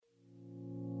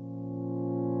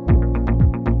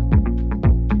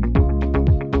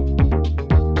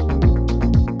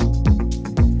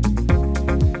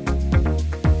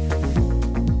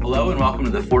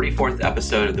to the 44th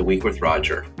episode of The Week with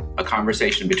Roger, a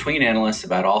conversation between analysts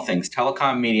about all things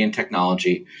telecom, media, and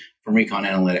technology from Recon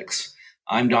Analytics.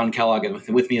 I'm Don Kellogg, and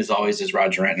with me, as always, is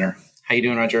Roger Entner. How you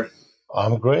doing, Roger?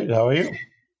 I'm great. How are you?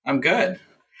 I'm good.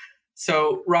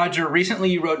 So, Roger, recently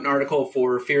you wrote an article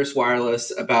for Fierce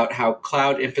Wireless about how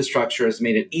cloud infrastructure has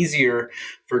made it easier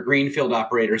for greenfield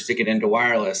operators to get into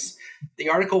wireless. The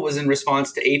article was in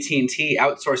response to AT&T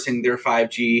outsourcing their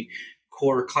 5G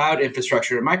core cloud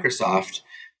infrastructure to Microsoft.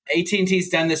 AT&T's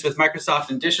done this with Microsoft,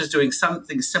 and Dish is doing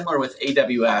something similar with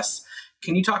AWS.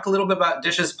 Can you talk a little bit about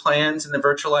Dish's plans in the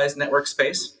virtualized network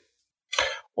space?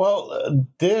 Well,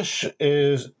 Dish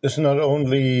is not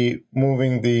only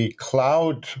moving the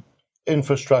cloud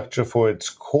infrastructure for its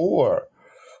core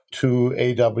to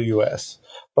AWS,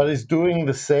 but is doing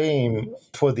the same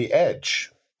for the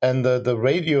edge and the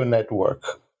radio network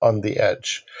on the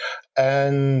edge.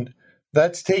 And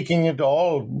that's taking it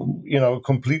all,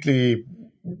 completely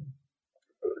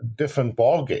different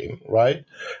ball game, right?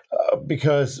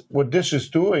 Because what Dish is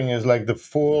doing is like the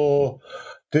full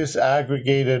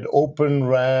disaggregated open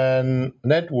RAN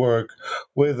network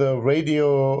with a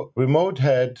radio remote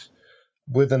head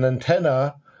with an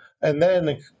antenna, and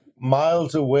then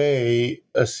miles away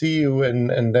a CU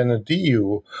and then a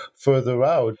DU further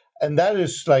out. And that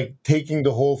is like taking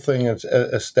the whole thing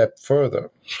a step further.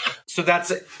 So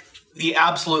that's the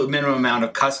absolute minimum amount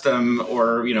of custom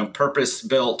or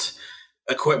purpose-built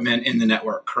equipment in the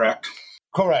network, correct?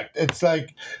 Correct. It's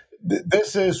like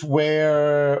this is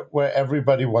where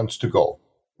everybody wants to go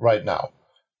right now.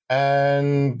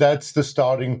 And that's the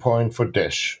starting point for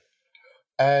Dish.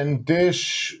 And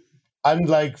Dish,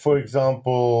 unlike, for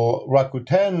example,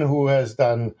 Rakuten, who has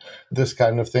done this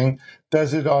kind of thing,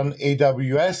 does it on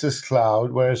AWS's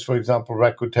cloud, whereas, for example,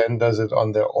 Rakuten does it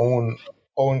on their own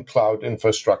cloud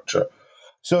infrastructure.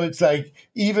 So it's like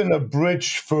even a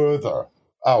bridge further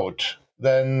out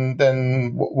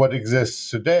than what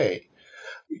exists today.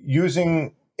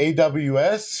 Using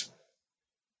AWS,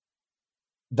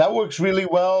 that works really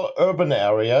well urban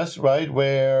areas, right,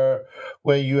 where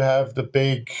you have the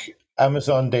big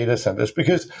Amazon data centers,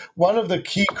 because one of the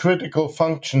key critical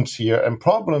functions here and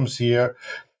problems here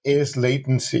is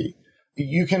latency.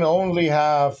 You can only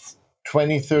have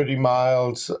 20, 30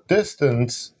 miles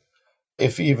distance,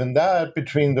 if even that,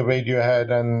 between the radio head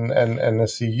and a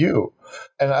CU.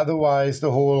 And otherwise,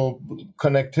 the whole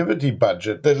connectivity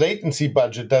budget, the latency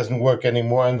budget doesn't work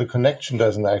anymore, and the connection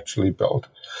doesn't actually build.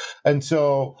 And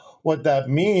so what that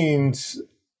means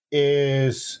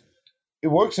is it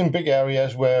works in big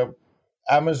areas where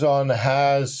Amazon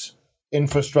has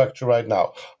infrastructure right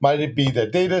now. Might it be the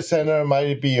data center? Might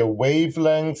it be a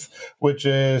wavelength, which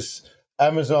is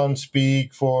Amazon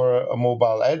speak for a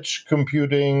mobile edge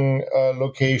computing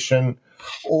location,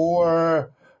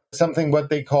 or something what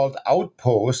they called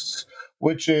outposts,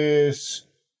 which is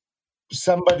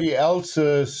somebody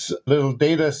else's little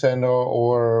data center,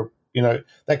 or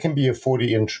that can be a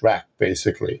 40-inch rack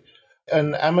basically.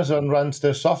 And Amazon runs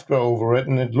their software over it,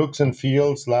 and it looks and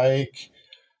feels like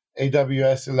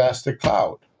AWS Elastic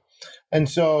Cloud. And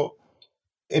so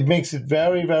it makes it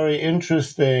very, very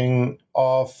interesting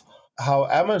of how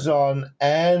Amazon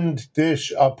and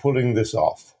Dish are pulling this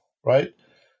off, right?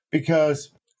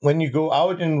 Because when you go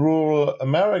out in rural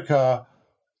America,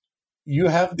 you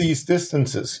have these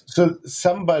distances. So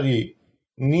somebody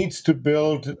needs to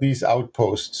build these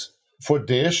outposts for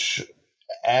Dish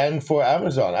and for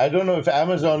Amazon. I don't know if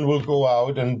Amazon will go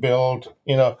out and build,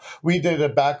 we did a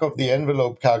back of the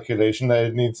envelope calculation that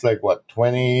it needs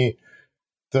 20,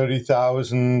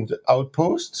 30,000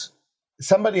 outposts.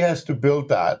 Somebody has to build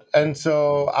that. And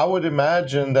so I would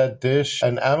imagine that Dish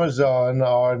and Amazon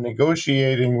are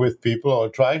negotiating with people or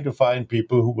trying to find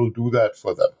people who will do that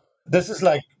for them. This is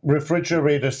like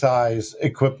refrigerator size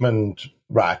equipment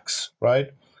racks, right?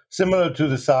 Similar to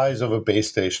the size of a base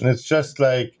station. It's just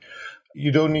like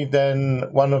you don't need then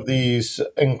one of these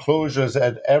enclosures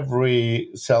at every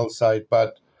cell site,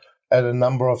 but at a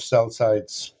number of cell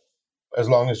sites, as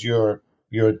long as you're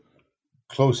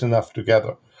close enough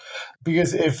together.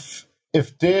 Because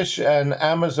if Dish and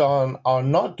Amazon are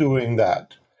not doing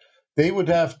that, they would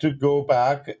have to go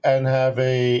back and have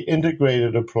a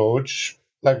integrated approach,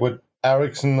 like what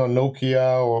Ericsson or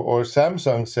Nokia or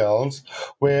Samsung sells,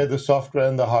 where the software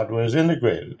and the hardware is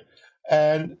integrated.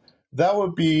 And that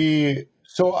would be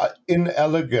so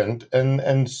inelegant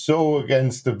and so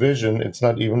against the vision, it's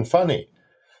not even funny.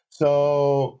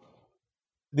 So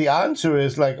the answer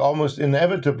is almost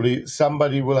inevitably,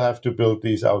 somebody will have to build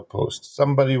these outposts.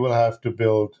 Somebody will have to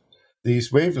build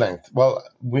these wavelengths. Well,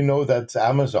 we know that's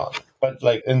Amazon, but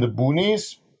in the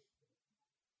boonies,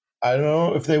 I don't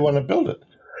know if they want to build it.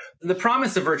 The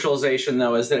promise of virtualization,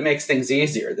 though, is that it makes things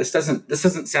easier. This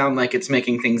doesn't sound like it's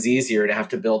making things easier to have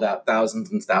to build out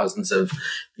thousands and thousands of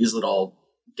these little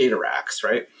data racks,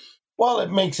 right? Well,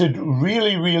 it makes it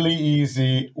really, really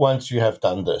easy once you have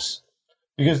done this,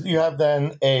 because you have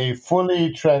then a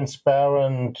fully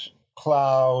transparent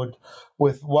cloud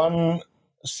with one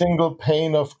single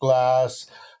pane of glass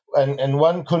and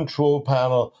one control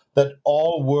panel that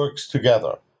all works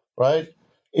together, right?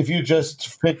 If you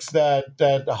just fix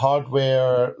that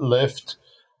hardware lift.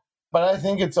 But I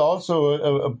think it's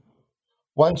also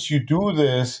once you do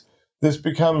this, this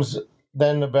becomes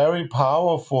then a very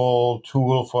powerful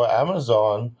tool for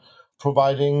Amazon,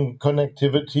 providing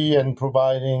connectivity and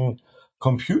providing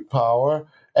compute power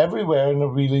everywhere in a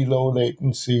really low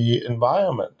latency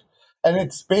environment. And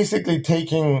it's basically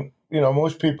taking,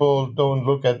 most people don't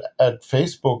look at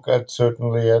Facebook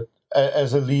certainly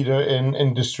as a leader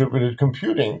in distributed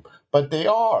computing, but they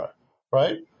are,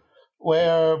 right?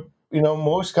 Where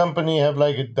most company have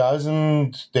like a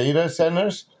dozen data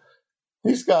centers.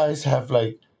 These guys have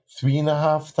like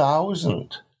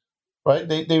 3,500, right?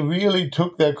 They really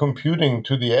took their computing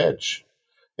to the edge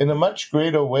in a much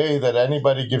greater way that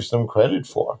anybody gives them credit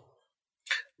for.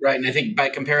 Right. And I think by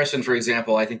comparison, for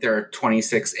example, I think there are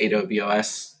 26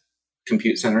 AWS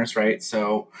compute centers, right?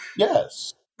 So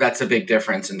Yes, that's a big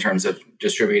difference in terms of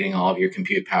distributing all of your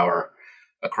compute power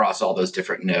across all those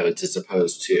different nodes as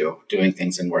opposed to doing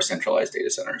things in more centralized data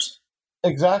centers.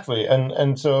 exactly.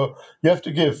 And so you have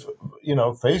to give,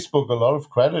 Facebook a lot of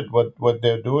credit what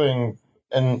they're doing.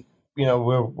 And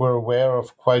we're aware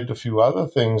of quite a few other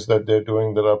things that they're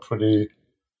doing that are pretty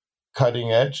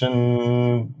cutting edge,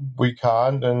 and we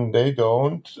can't and they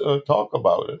don't talk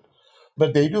about it.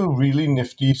 But they do really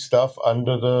nifty stuff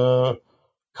under the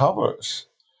covers.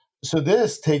 So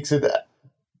this takes it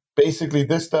basically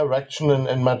this direction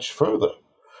and much further,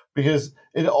 because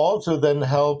it also then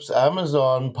helps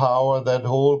Amazon power that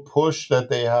whole push that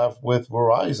they have with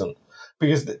Verizon,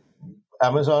 because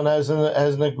Amazon has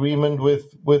an agreement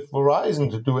with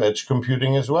Verizon to do edge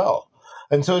computing as well.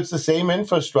 And so it's the same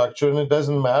infrastructure, and it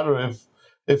doesn't matter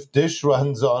if Dish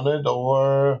runs on it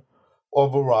or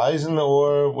Verizon,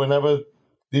 or whenever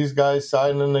these guys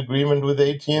sign an agreement with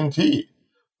AT&T,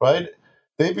 right?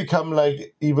 They become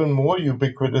like even more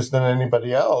ubiquitous than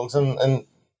anybody else, and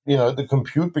the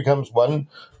compute becomes one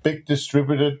big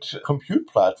distributed compute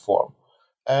platform,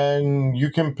 and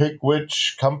you can pick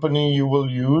which company you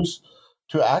will use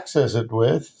to access it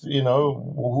with,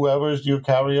 whoever's your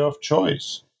carrier of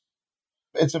choice.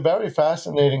 It's a very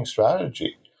fascinating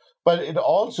strategy, but it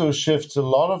also shifts a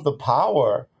lot of the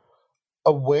power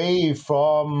away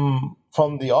from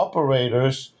the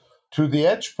operators to the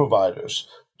edge providers,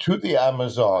 to the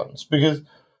Amazons, because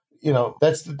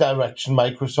that's the direction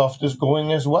Microsoft is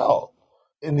going as well.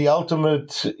 In the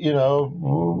ultimate,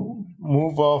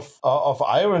 move of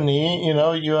irony,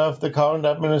 you have the current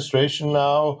administration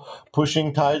now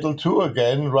pushing Title II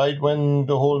again, right when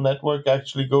the whole network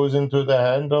actually goes into the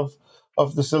hand of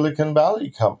the Silicon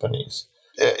Valley companies.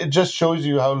 It just shows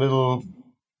you how little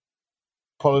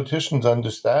politicians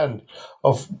understand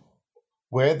of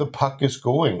where the puck is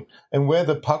going and where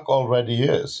the puck already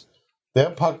is. Their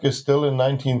puck is still in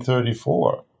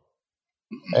 1934.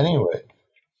 Anyway.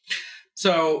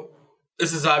 So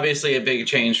this is obviously a big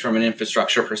change from an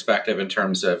infrastructure perspective in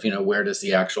terms of, where does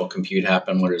the actual compute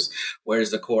happen? Where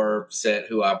does the core sit?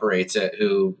 Who operates it?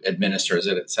 Who administers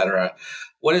it, et cetera?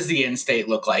 What does the end state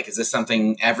look like? Is this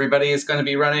something everybody is going to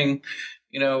be running,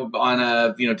 on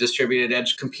a, distributed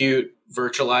edge compute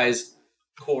virtualized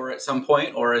core at some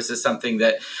point? Or is this something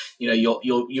that,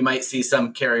 you might see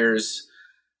some carriers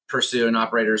pursue and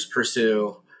operators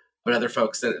pursue, but other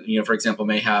folks that, for example,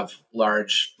 may have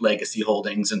large legacy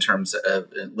holdings in terms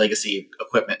of legacy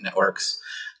equipment networks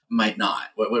might not.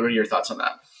 What are your thoughts on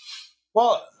that?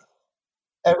 Well,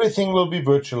 everything will be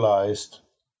virtualized,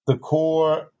 the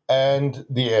core and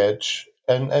the edge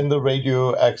and the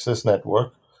radio access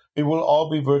network. It will all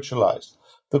be virtualized.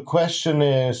 The question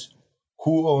is,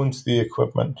 who owns the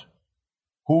equipment?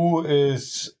 Who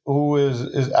is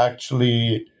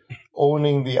actually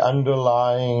owning the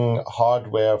underlying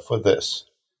hardware for this?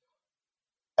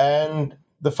 And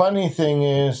the funny thing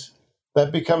is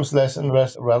that becomes less and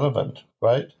less relevant,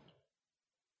 right?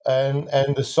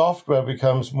 And the software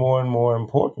becomes more and more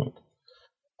important.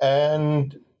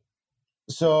 And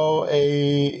so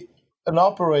an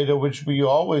operator, which we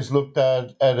always looked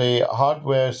at a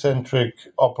hardware centric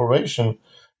operation,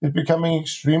 is becoming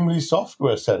extremely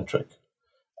software centric.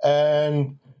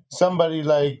 And somebody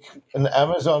like an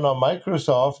Amazon or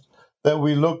Microsoft that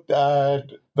we looked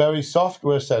at very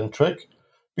software centric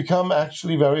become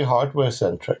actually very hardware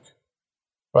centric.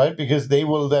 right? Because they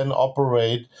will then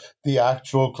operate the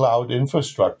actual cloud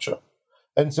infrastructure.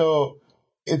 And so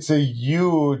it's a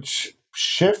huge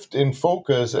shift in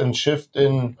focus and shift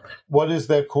in what is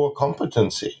their core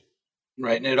competency.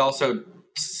 Right. And it also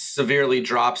severely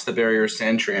drops the barriers to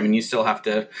entry. I mean, you still have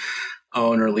to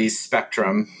own or lease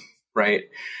spectrum, right?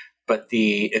 But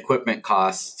the equipment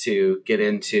costs to get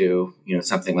into,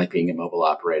 something like being a mobile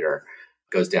operator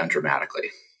goes down dramatically.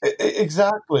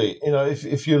 Exactly.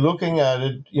 If you're looking at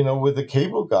it, with the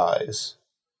cable guys,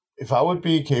 if I would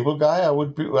be a cable guy, I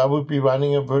would be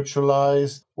running a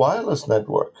virtualized wireless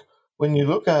network. When you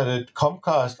look at it,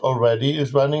 Comcast already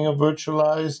is running a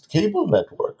virtualized cable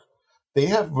network. They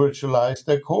have virtualized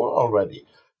their core already.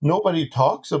 Nobody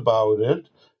talks about it.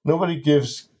 Nobody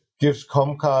gives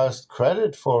Comcast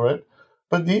credit for it.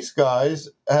 But these guys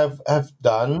have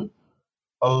done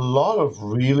a lot of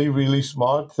really, really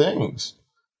smart things.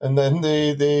 And then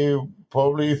they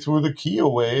probably threw the key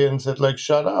away and said, like,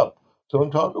 shut up,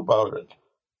 don't talk about it.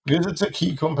 Because it's a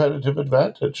key competitive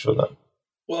advantage for them.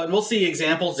 Well, and we'll see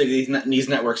examples of these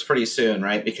networks pretty soon,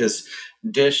 right? Because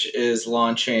Dish is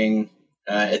launching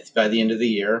by the end of the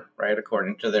year, right?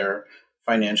 According to their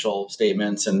financial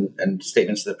statements and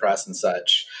statements to the press and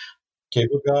such.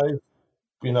 Cable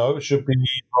guys, should be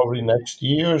probably next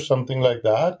year or something like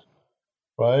that,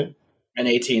 right? And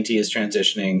AT&T is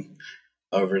transitioning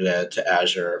over to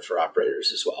Azure for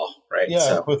operators as well, right? Yeah,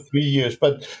 So for 3 years.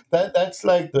 But that's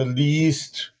like the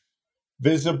least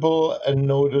visible and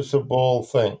noticeable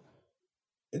thing.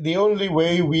 The only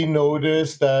way we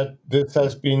notice that this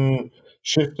has been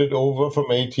shifted over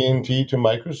from AT&T to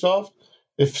Microsoft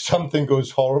if something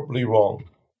goes horribly wrong,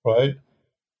 right?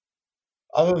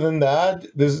 Other than that,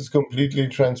 this is completely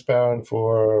transparent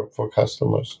for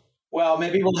customers. well,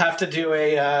 maybe we'll have to do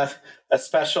a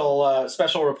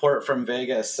special report from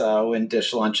Vegas when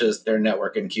Dish launches their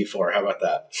network in Q4. How about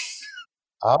that?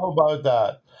 How about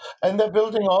that? And they're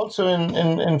building also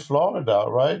in Florida,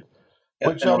 right?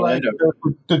 Yep, Which in are like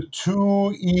Orlando. the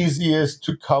two easiest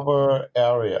to cover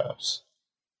areas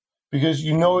because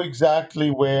you know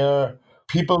exactly where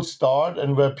people start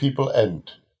and where people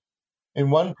end.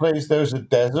 In one place, there's a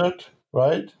desert,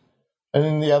 right? And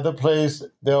in the other place,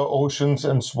 there are oceans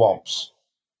and swamps.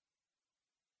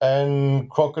 And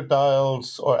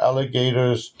crocodiles or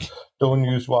alligators don't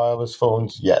use wireless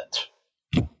phones yet.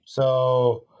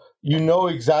 So you know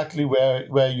exactly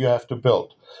where you have to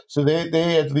build. So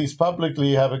they at least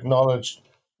publicly have acknowledged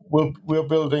we're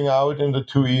building out in the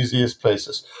two easiest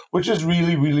places, which is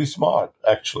really, really smart,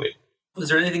 actually. Is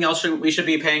there anything else we should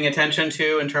be paying attention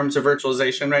to in terms of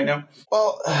virtualization right now?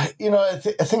 Well, I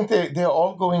think they're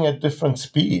all going at different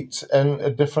speeds and a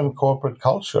different corporate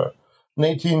culture. And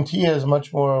AT&T has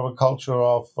much more of a culture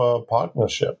of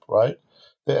partnership, right?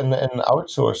 And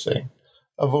outsourcing.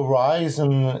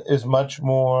 Verizon is much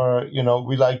more,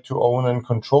 we like to own and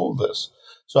control this.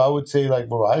 So I would say like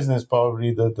Verizon is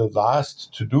probably the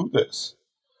last to do this.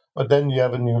 But then you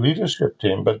have a new leadership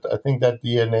team. But I think that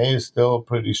DNA is still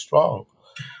pretty strong.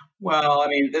 Well, I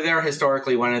mean, they're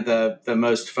historically one of the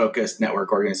most focused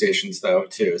network organizations, though,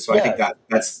 too. So I think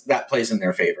Yes. that plays in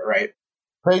their favor, right?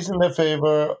 Plays in their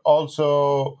favor.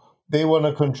 Also, they want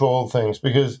to control things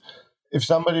because if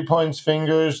somebody points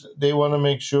fingers, they want to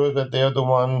make sure that they're the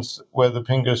ones where the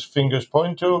fingers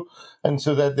point to, and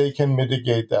so that they can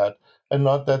mitigate that, and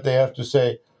not that they have to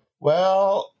say,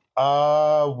 "Well,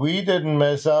 we didn't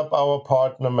mess up, our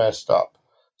partner messed up."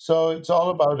 So it's all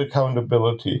about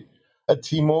accountability. At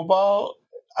T-Mobile,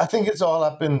 I think it's all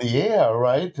up in the air,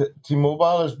 right?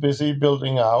 T-Mobile is busy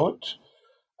building out.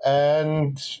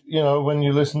 And, when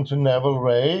you listen to Neville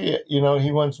Ray,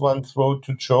 he wants one throat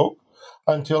to choke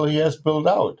until he has built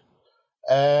out.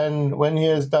 And when he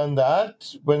has done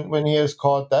that, when he has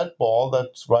caught that ball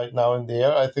that's right now in the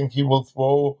air, I think he will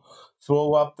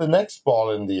throw up the next ball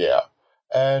in the air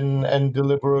and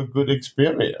deliver a good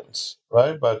experience,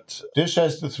 right? But Dish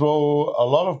has to throw a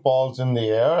lot of balls in the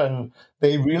air, and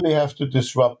they really have to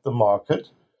disrupt the market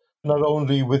not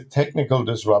only with technical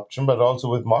disruption, but also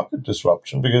with market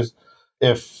disruption. Because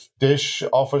if Dish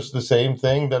offers the same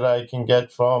thing that I can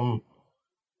get from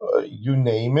you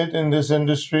name it in this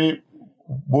industry,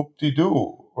 whoop de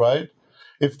doo, right?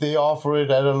 If they offer it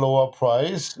at a lower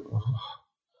price,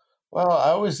 well,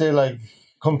 I always say like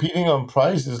competing on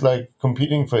price is like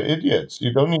competing for idiots.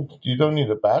 You don't need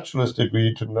a bachelor's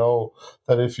degree to know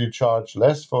that if you charge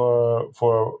less for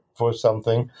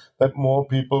something, that more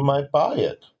people might buy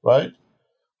it, right?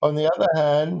 On the other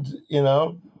hand,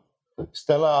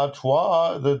 Stella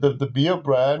Artois, the beer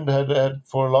brand, had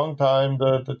for a long time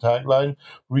the tagline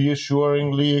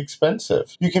reassuringly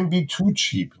expensive. You can be too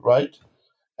cheap, right?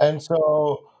 And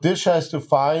so Dish has to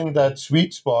find that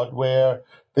sweet spot where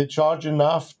they charge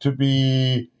enough to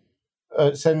be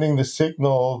sending the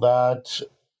signal that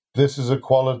this is a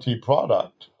quality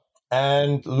product,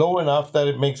 and low enough that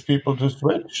it makes people to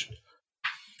switch.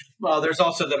 Well, there's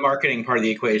also the marketing part of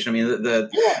the equation. I mean, the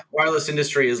Yeah. wireless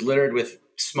industry is littered with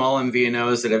small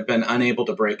MVNOs that have been unable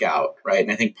to break out, right?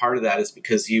 And I think part of that is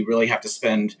because you really have to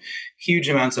spend huge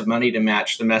amounts of money to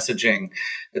match the messaging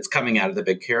that's coming out of the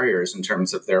big carriers in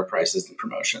terms of their prices and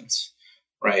promotions,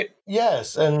 right?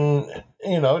 Yes, and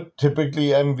typically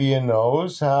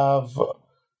MVNOs have.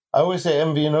 I always say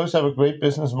MVNOs have a great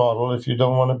business model if you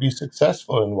don't want to be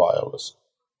successful in wireless,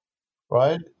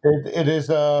 right? It is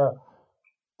a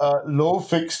low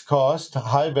fixed cost,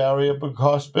 high variable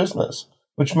cost business,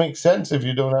 which makes sense if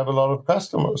you don't have a lot of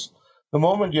customers. The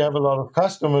moment you have a lot of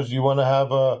customers, you want to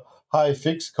have a high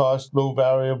fixed cost, low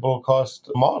variable cost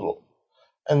model.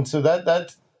 And so that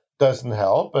doesn't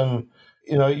help. And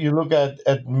you look at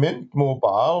Mint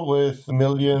Mobile with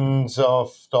millions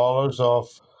of dollars of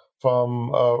from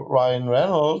Ryan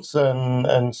Reynolds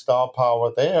and Star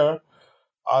Power there.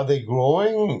 Are they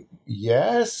growing?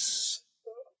 Yes,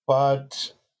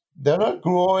 but they're not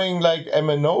growing like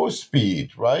MNO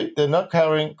speed, right? They're not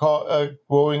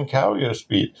growing carrier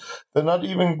speed. They're not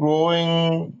even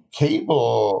growing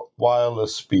cable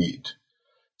wireless speed.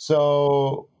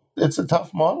 So it's a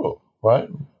tough model, right?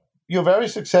 You're very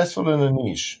successful in a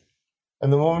niche,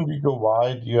 and the moment you go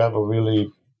wide, you have a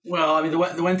really. Well, I mean, the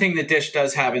one thing that Dish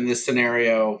does have in this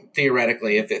scenario,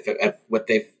 theoretically, if what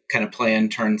they've kind of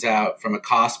planned turns out from a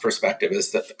cost perspective,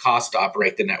 is that the cost to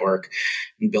operate the network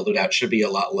and build it out should be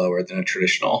a lot lower than a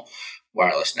traditional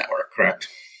wireless network, correct?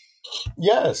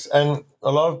 Yes, and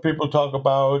a lot of people talk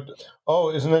about, oh,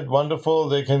 isn't it wonderful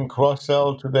they can cross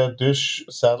sell to their Dish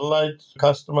satellite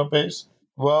customer base?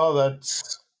 Well,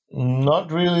 that's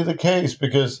not really the case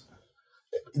because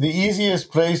the easiest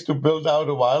place to build out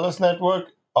a wireless network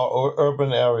are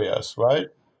urban areas, right?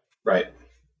 Right.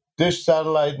 Dish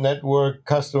satellite network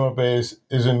customer base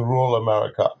is in rural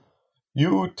America.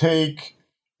 You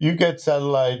you get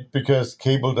satellite because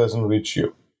cable doesn't reach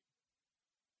you,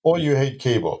 or you hate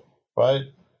cable, right?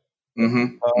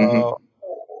 Mm-hmm. Mm-hmm. Uh,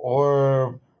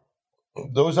 or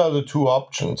those are the two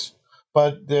options.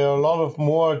 But there are a lot of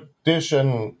more Dish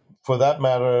and, for that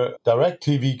matter, Direct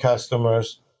TV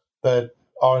customers that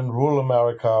are in rural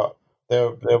America.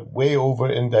 They're way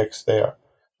over indexed there,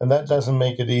 and that doesn't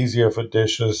make it easier for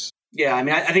dishes. Yeah, I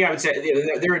mean, I think I would say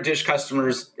there are Dish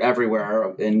customers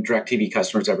everywhere and DirecTV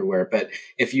customers everywhere. But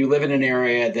if you live in an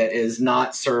area that is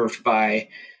not served by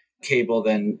cable,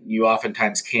 then you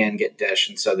oftentimes can get Dish,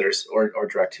 and so there's or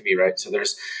DirecTV, right? So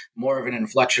there's more of an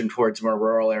inflection towards more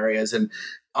rural areas. And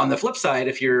on the flip side,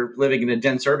 if you're living in a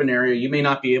dense urban area, you may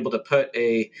not be able to put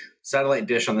a satellite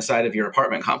dish on the side of your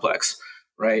apartment complex,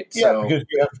 right? Yeah, So because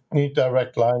you need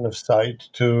direct line of sight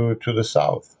to the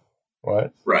south,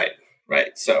 right? right.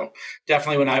 Right. So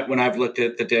definitely when I've looked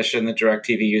at the Dish and the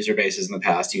DirecTV user bases in the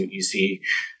past, you see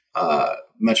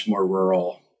much more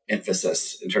rural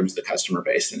emphasis in terms of the customer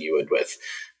base than you would with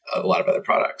a lot of other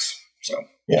products. So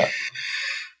Yeah.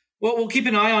 well, we'll keep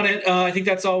an eye on it. I think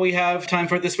that's all we have time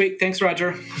for this week. Thanks,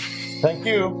 Roger. Thank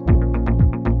you.